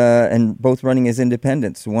 and both running as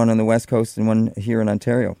independents, one on the West Coast and one here in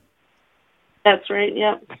Ontario. That's right,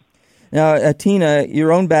 yeah. Now, Tina,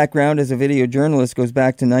 your own background as a video journalist goes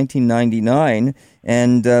back to 1999,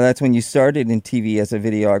 and that's when you started in TV as a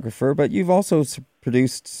videographer, but you've also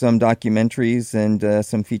produced some documentaries and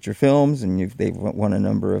some feature films, and they've won a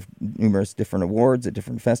numerous different awards at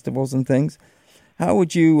different festivals and things. How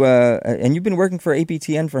would you, and you've been working for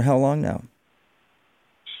APTN for how long now?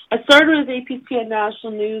 I started with APTN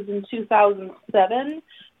National News in 2007,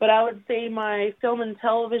 but I would say my film and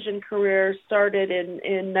television career started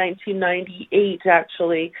in 1998,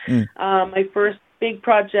 actually. My first big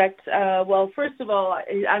project, first of all,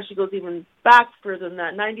 it actually goes even back further than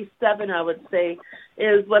that. 97, I would say,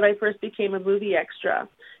 is when I first became a movie extra.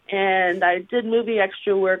 And I did movie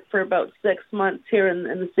extra work for about 6 months here in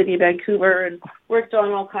the city of Vancouver and worked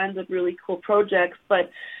on all kinds of really cool projects. But,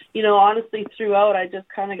 honestly, throughout, I just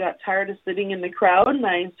kind of got tired of sitting in the crowd, and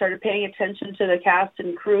I started paying attention to the cast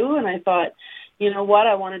and crew, and I thought, you know what,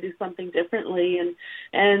 I want to do something differently.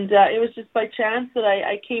 And it was just by chance that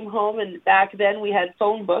I came home, and back then we had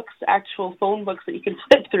phone books, actual phone books that you can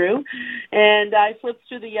flip through. And I flipped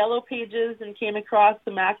through the yellow pages and came across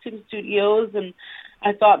some acting studios, and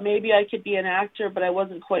I thought maybe I could be an actor, but I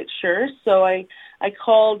wasn't quite sure. So I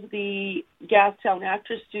called the Gastown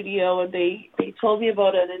Actors Studio, and they told me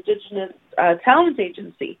about an Indigenous talent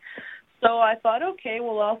agency. So I thought, okay,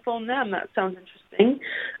 well, I'll phone them. That sounds interesting.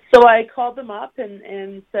 So I called them up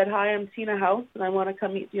and said, hi, I'm Tina House, and I want to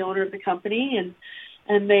come meet the owner of the company.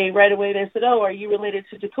 And they right away, they said, oh, are you related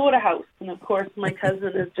to Dakota House? And, of course, my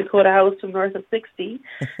cousin is Dakota House from north of 60.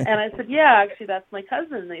 And I said, yeah, actually, that's my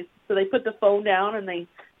cousin. So they put the phone down, and they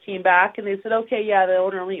came back, and they said, okay, yeah, the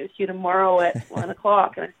owner will meet with you tomorrow at 1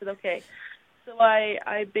 o'clock. And I said, okay. So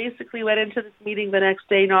I basically went into this meeting the next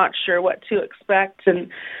day not sure what to expect. And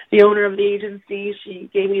the owner of the agency, she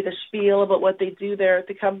gave me the spiel about what they do there at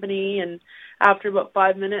the company. And after about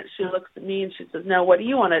 5 minutes, she looks at me and she says, now, what do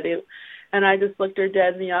you want to do? And I just looked her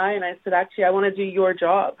dead in the eye, and I said, actually, I want to do your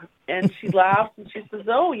job. And she laughed, and she says,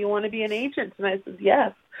 oh, you want to be an agent? And I said,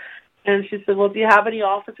 yes. And she said, well, do you have any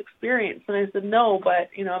office experience? And I said, no,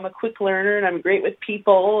 but, I'm a quick learner, and I'm great with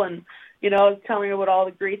people. And, I was telling her about all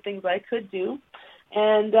the great things I could do.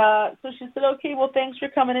 And so she said, okay, well, thanks for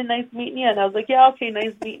coming in. Nice meeting you. And I was like, yeah, okay,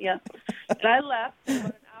 nice meeting you. And I left. And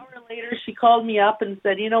about an hour later, she called me up and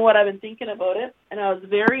said, you know what, I've been thinking about it, and I was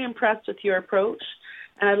very impressed with your approach.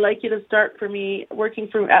 And I'd like you to start for me working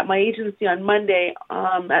at my agency on Monday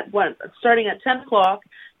starting at 10 o'clock.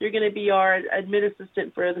 You're going to be our admin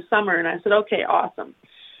assistant for the summer. And I said, okay, awesome.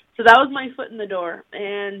 So that was my foot in the door.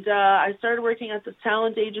 And I started working at this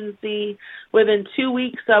talent agency. Within 2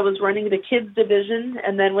 weeks, I was running the kids division.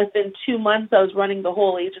 And then within 2 months, I was running the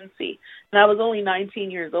whole agency. And I was only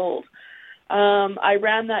 19 years old. I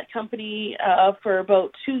ran that company for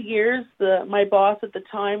about 2 years. My boss at the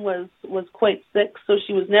time was quite sick, so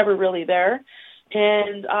she was never really there.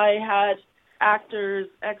 And I had actors,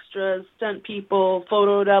 extras, stunt people,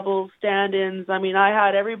 photo doubles, stand-ins. I mean, I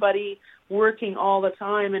had everybody working all the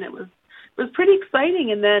time, and it was pretty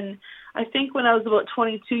exciting. And then I think when I was about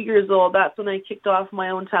 22 years old, that's when I kicked off my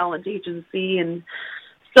own talent agency. And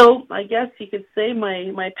so I guess you could say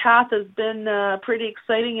my path has been pretty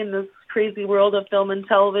exciting in this crazy world of film and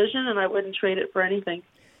television, and I wouldn't trade it for anything.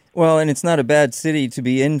 Well, and it's not a bad city to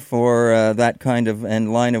be in for that kind of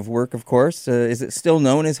and line of work, of course. Is it still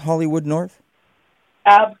known as Hollywood North?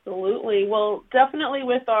 Absolutely. Well, definitely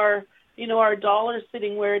with our dollar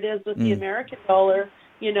sitting where it is with the American dollar,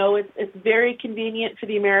 it's very convenient for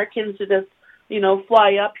the Americans to just,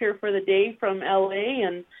 fly up here for the day from LA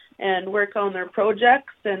and work on their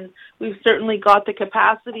projects. And we've certainly got the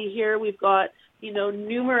capacity here. We've got,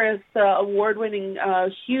 numerous award-winning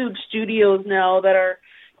huge studios now that are,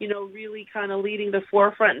 really kind of leading the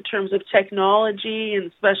forefront in terms of technology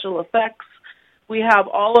and special effects. We have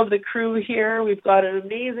all of the crew here. We've got an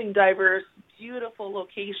amazing, diverse, beautiful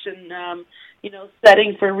location,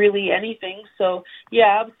 setting for really anything. So,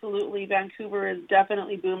 yeah, absolutely. Vancouver is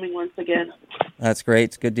definitely booming once again. That's great.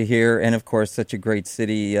 It's good to hear. And, of course, such a great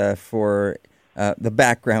city for the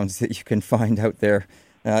backgrounds that you can find out there.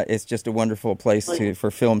 It's just a wonderful place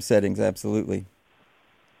for film settings, absolutely.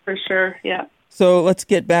 For sure, yeah. So let's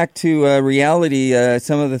get back to reality.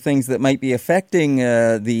 Some of the things that might be affecting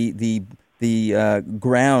the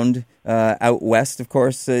ground out west, of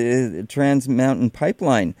course, Trans Mountain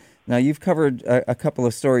Pipeline. Now, you've covered a couple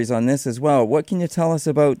of stories on this as well. What can you tell us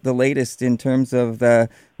about the latest in terms of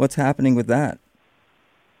what's happening with that?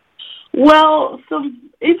 Well,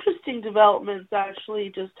 some interesting developments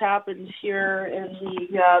actually just happened here in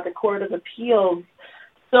the Court of Appeals.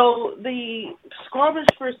 So the Squamish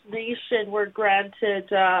First Nation were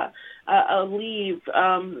granted a leave.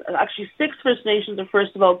 Actually, 6 First Nations are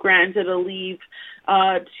first of all granted a leave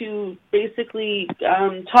to basically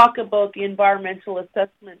talk about the environmental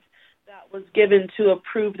assessment that was given to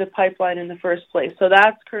approve the pipeline in the first place. So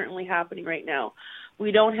that's currently happening right now.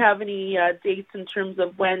 We don't have any dates in terms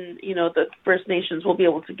of when, the First Nations will be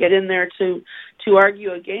able to get in there to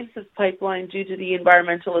argue against this pipeline due to the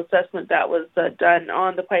environmental assessment that was done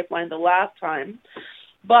on the pipeline the last time.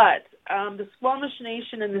 But the Squamish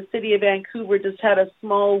Nation and the City of Vancouver just had a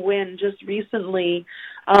small win just recently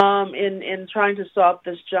in trying to stop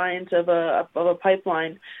this giant of a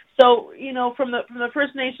pipeline. So, from the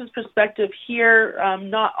First Nations perspective here,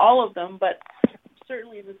 not all of them, but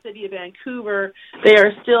certainly in the City of Vancouver, they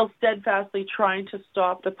are still steadfastly trying to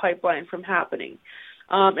stop the pipeline from happening.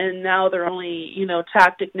 And now their only,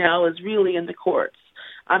 tactic now is really in the courts.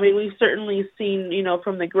 I mean, we've certainly seen,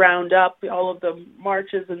 from the ground up, all of the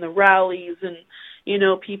marches and the rallies and,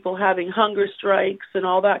 people having hunger strikes and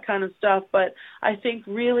all that kind of stuff. But I think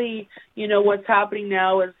really, what's happening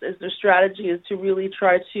now is their strategy is to really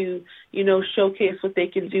try to, showcase what they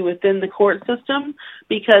can do within the court system.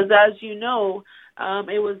 Because as you know,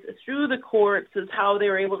 it was through the courts is how they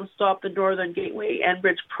were able to stop the Northern Gateway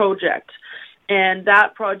Enbridge project. And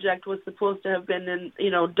that project was supposed to have been,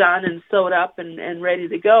 done and sewed up and ready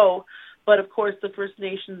to go. But, of course, the First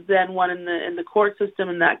Nations then won in the court system,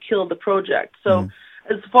 and that killed the project. So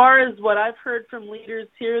as far as what I've heard from leaders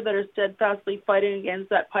here that are steadfastly fighting against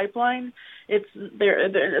that pipeline, as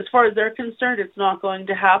far as they're concerned, it's not going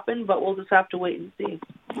to happen, but we'll just have to wait and see.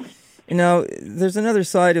 There's another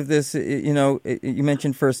side of this. You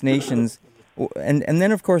mentioned First Nations. And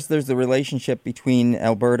then, of course, there's the relationship between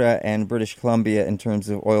Alberta and British Columbia in terms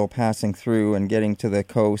of oil passing through and getting to the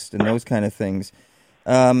coast and those kind of things.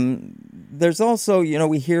 There's also,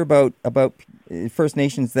 we hear about First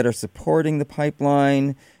Nations that are supporting the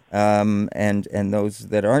pipeline and those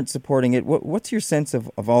that aren't supporting it. What's your sense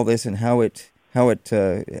of all this and how it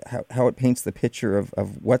paints the picture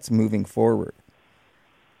of what's moving forward?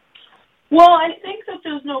 Well, I think that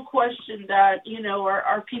there's no question that,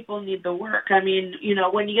 our people need the work. I mean,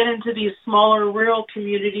 when you get into these smaller rural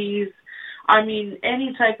communities, I mean,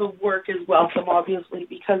 any type of work is welcome, obviously,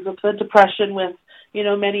 because of the depression with,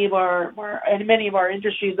 many of our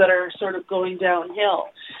industries that are sort of going downhill.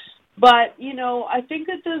 But, I think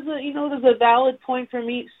that there's a valid point from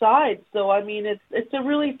each side. So, I mean, it's a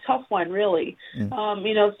really tough one, really.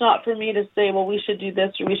 It's not for me to say, well, we should do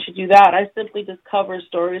this or we should do that. I simply just cover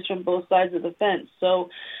stories from both sides of the fence. So,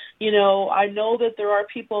 I know that there are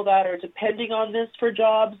people that are depending on this for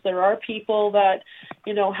jobs. There are people that,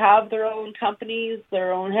 have their own companies,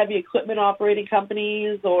 their own heavy equipment operating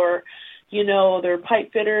companies, or, they're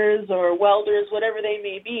pipe fitters or welders, whatever they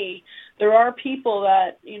may be. There are people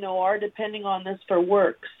that, are depending on this for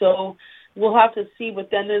work. So we'll have to see. But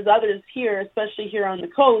then there's others here, especially here on the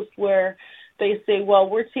coast, where they say, well,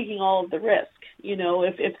 we're taking all of the risk.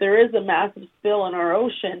 If there is a massive spill in our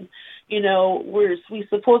ocean, we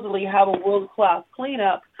supposedly have a world-class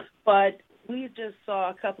cleanup, but we just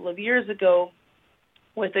saw a couple of years ago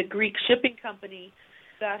with a Greek shipping company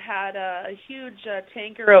that had a huge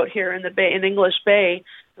tanker out here in the bay, in English Bay.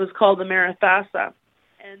 It was called the Marathasa.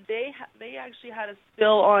 And they actually had a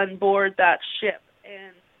spill on board that ship,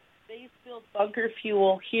 and they spilled bunker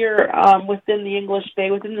fuel here within the English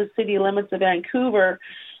Bay, within the city limits of Vancouver,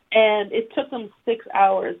 and it took them 6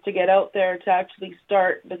 hours to get out there to actually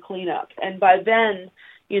start the cleanup. And by then,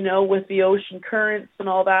 with the ocean currents and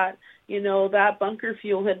all that, that bunker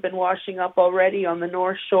fuel had been washing up already on the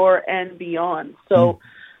North Shore and beyond. So,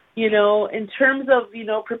 in terms of,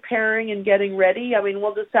 preparing and getting ready, I mean,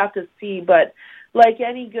 we'll just have to see, but like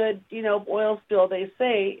any good, oil spill, they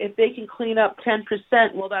say, if they can clean up 10%,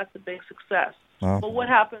 well, that's a big success. Wow. But what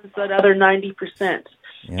happens to that other 90%?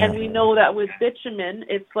 Yeah. And we know that with bitumen,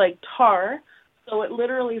 it's like tar, so it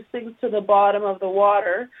literally sinks to the bottom of the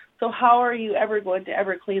water. So how are you ever going to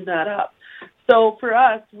ever clean that up? So for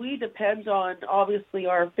us, we depend on, obviously,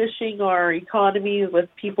 our fishing, our economy with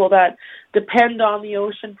people that depend on the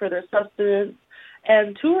ocean for their sustenance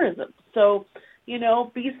and tourism. So,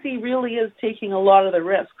 BC really is taking a lot of the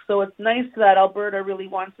risk. So it's nice that Alberta really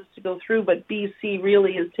wants us to go through, but BC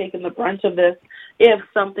really is taking the brunt of this if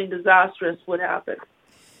something disastrous would happen.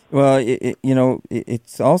 Well,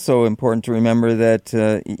 it's also important to remember that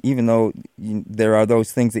even though there are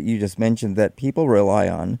those things that you just mentioned that people rely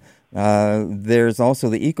on, there's also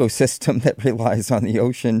the ecosystem that relies on the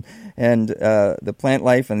ocean and the plant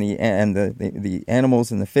life and the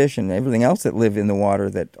animals and the fish and everything else that live in the water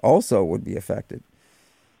that also would be affected.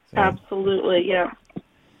 So. Absolutely, yeah.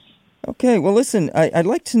 Okay, well, listen, I'd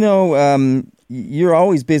like to know, you're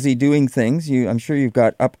always busy doing things. I'm sure you've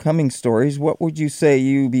got upcoming stories. What would you say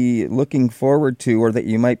you be looking forward to or that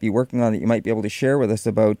you might be working on that you might be able to share with us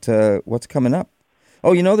about what's coming up?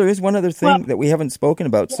 Oh, there is one other thing that we haven't spoken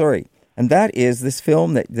about, sorry, and that is this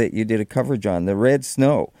film that you did a coverage on, The Red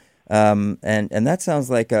Snow, and that sounds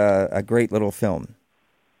like a great little film.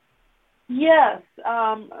 Yes,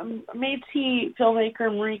 Métis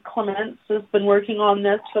filmmaker Marie Clements has been working on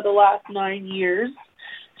this for the last 9 years.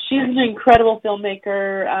 She's an incredible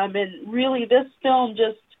filmmaker, and really this film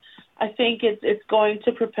I think it's going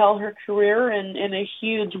to propel her career in a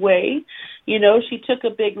huge way. She took a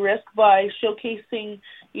big risk by showcasing,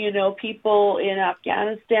 people in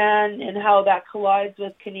Afghanistan and how that collides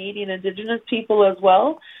with Canadian Indigenous people as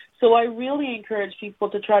well. So I really encourage people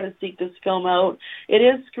to try to seek this film out. It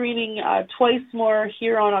is screening twice more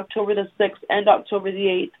here on October the 6th and October the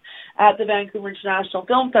 8th at the Vancouver International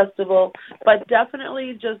Film Festival. But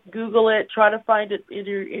definitely just Google it, try to find it in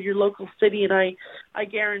your local city, and I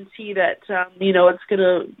guarantee that, it's going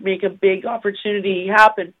to make a big opportunity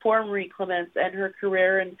happen for Marie Clements and her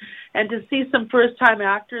career, and to see some first-time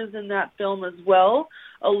actors in that film as well,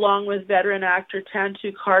 along with veteran actor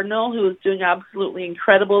Tantu Cardinal, who is doing absolutely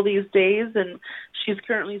incredible these days, and she's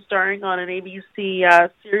currently starring on an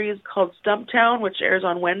ABC series called Stumptown, which airs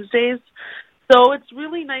on Wednesdays. So it's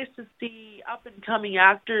really nice to see up-and-coming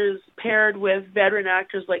actors paired with veteran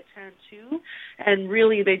actors like Tantu, and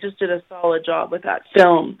really they just did a solid job with that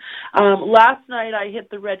film. Last night I hit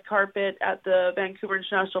the red carpet at the Vancouver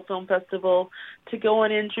International Film Festival to go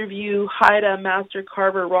and interview Haida Master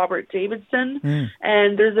Carver Robert Davidson,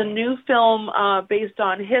 and there's a new film based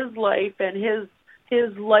on his life and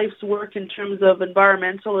his life's work in terms of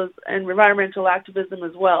environmental activism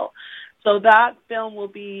as well. So that film will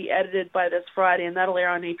be edited by this Friday, and that'll air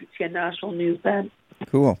on APTN National News then.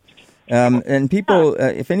 Cool. And people,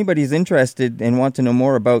 if anybody's interested and want to know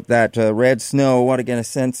more about that Red Snow, want to get a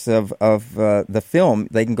sense of the film,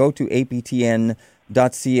 they can go to aptn.ca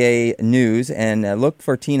news and look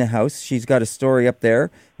for Tina House. She's got a story up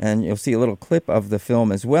there, and you'll see a little clip of the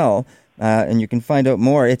film as well. And you can find out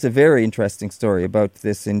more. It's a very interesting story about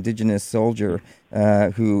this Indigenous soldier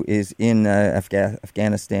who is in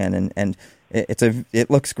Afghanistan, and it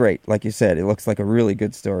looks great. Like you said, it looks like a really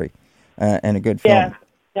good story and a good film.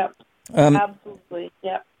 Yeah, absolutely,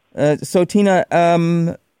 yeah. So Tina,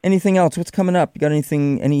 anything else? What's coming up? You got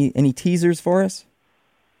anything? Any teasers for us?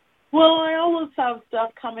 Well, I always have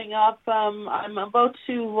stuff coming up. I'm about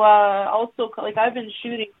to I've been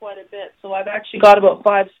shooting quite a bit, so I've actually got about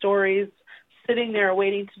 5 stories sitting there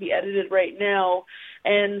waiting to be edited right now.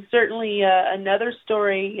 And certainly another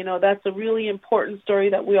story, that's a really important story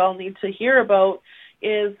that we all need to hear about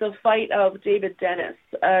is the fight of David Dennis.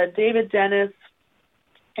 David Dennis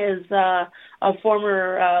is a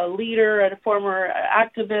former leader and a former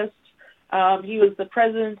activist. He was the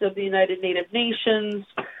president of the United Native Nations.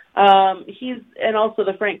 And also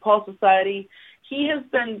the Frank Paul Society. He has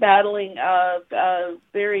been battling a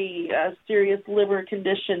very serious liver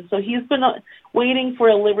condition. So he's been waiting for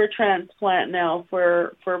a liver transplant now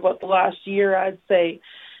for about the last year, I'd say.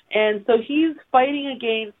 And so he's fighting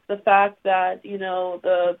against the fact that,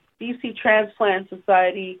 the BC Transplant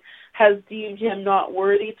Society has deemed him not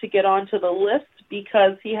worthy to get onto the list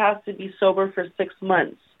because he has to be sober for 6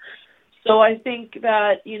 months. So I think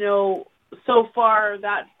that, so far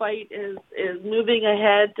that fight is moving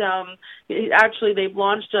ahead. Actually, they've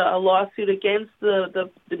launched a lawsuit against the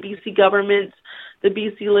BC government, the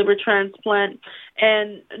BC liver transplant,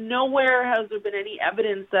 and nowhere has there been any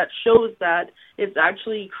evidence that shows that it's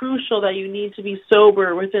actually crucial that you need to be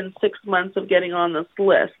sober within 6 months of getting on this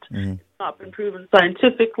list. Mm-hmm. It's not been proven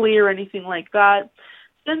scientifically or anything like that.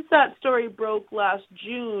 Since that story broke last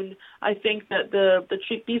June, I think that the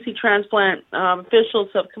BC transplant officials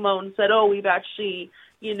have come out and said, we've actually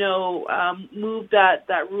moved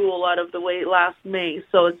that rule out of the way last May.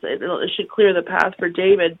 So it should clear the path for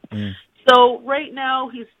David. So right now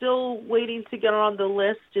he's still waiting to get on the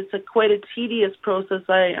list. It's quite a tedious process,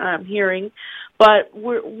 I'm hearing, but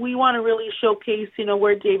we want to really showcase,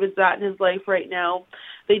 where David's at in his life right now.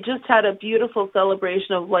 They just had a beautiful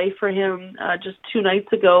celebration of life for him just 2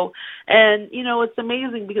 nights ago, and it's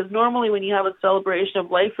amazing because normally when you have a celebration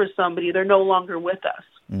of life for somebody, they're no longer with us.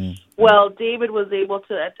 Well, David was able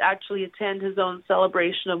to actually attend his own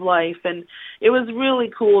celebration of life, and it was really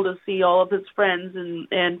cool to see all of his friends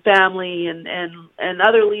and family and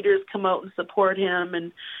other leaders come out and support him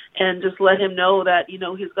and just let him know that,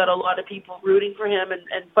 he's got a lot of people rooting for him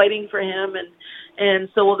and fighting for him, and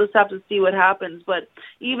so we'll just have to see what happens. But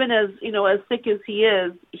even as sick as he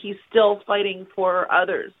is, he's still fighting for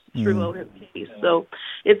others throughout his case. So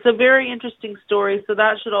it's a very interesting story. So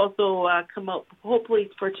that should also come out hopefully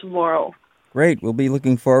for tomorrow. Great. We'll be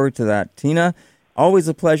looking forward to that. Tina, always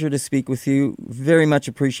a pleasure to speak with you. Very much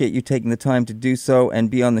appreciate you taking the time to do so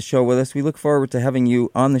and be on the show with us. We look forward to having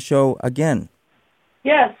you on the show again.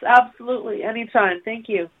 Yes, absolutely. Anytime. Thank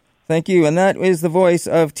you. Thank you. And that is the voice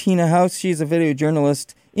of Tina House. She's a video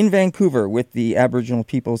journalist in Vancouver with the Aboriginal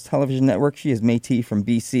People's Television Network. She is Métis from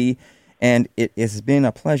BC, and it has been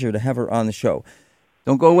a pleasure to have her on the show.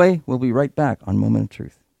 Don't go away. We'll be right back on Moment of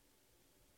Truth.